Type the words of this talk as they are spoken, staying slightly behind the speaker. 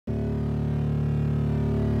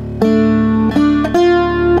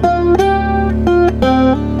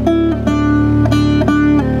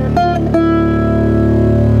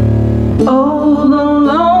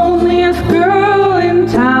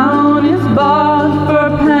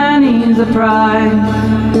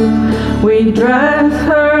price. We dress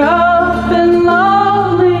her up in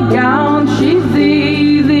lovely gowns, she's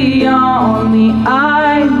easy on the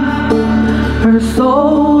eyes. Her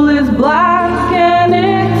soul is black, and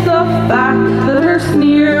it's a fact that her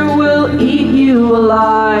sneer will eat you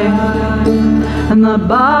alive. And the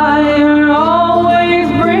buyer always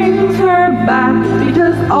brings her back,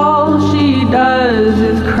 because all she does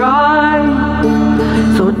is cry.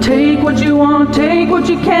 So take what you want, take what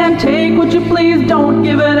you can, take what you please, don't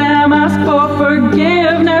give a damn. Ask for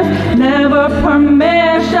forgiveness, never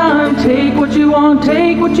permission. Take what you want,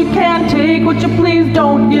 take what you can, take what you please,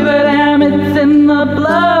 don't give a damn. It's in the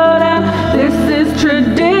blood and this is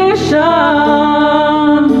tradition.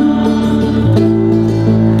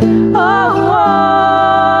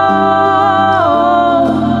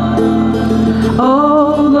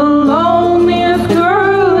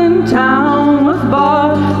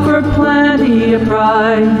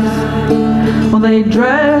 Well, they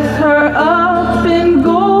dress her up in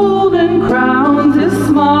golden crowns, his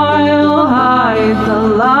smile hides a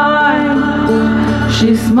lie.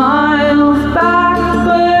 She smiles back,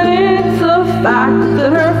 but it's a fact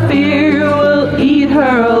that her fear will eat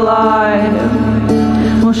her alive.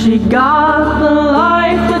 Well, she got the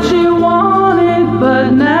life that she wanted,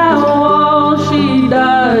 but now all she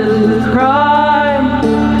does is cry.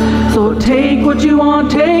 So take what you want,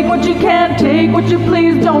 take what you can, take what you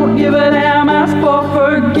please, don't give a damn. Ask for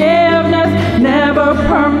forgiveness, never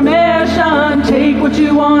permission. Take what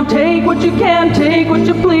you want, take what you can, take what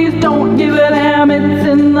you please, don't give a damn. It's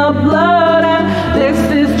in the blood and this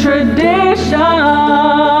is tradition.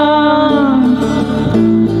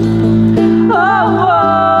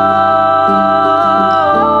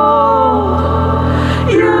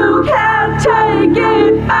 You can't take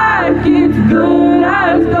it back, it's good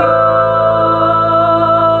as gold.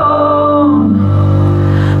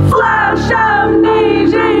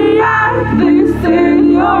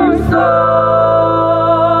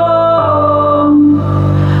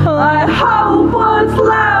 I hope what's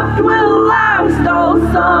left will last all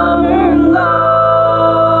summer long.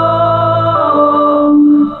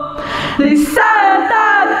 They said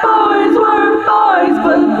that boys were boys,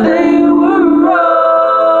 but they were wrong.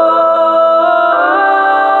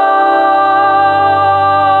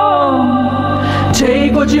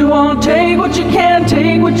 Take what you want, take what you can,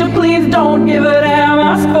 take what you please, don't give a damn.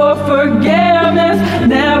 Ask for forgiveness,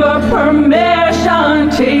 never permission.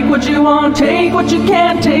 Take what you want, take what you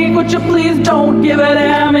can, take what you please, don't give a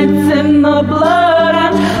damn. It's in the blood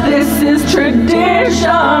and this is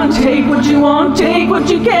tradition. Take what you want, take what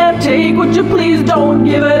you can, take what you please, don't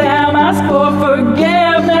give a damn. Ask for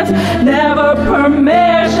forgiveness, never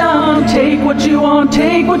permission. Take what you want,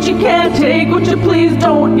 take what you can, take what you please,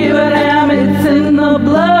 don't give a damn. It's in the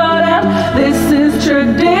blood and this is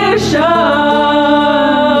tradition.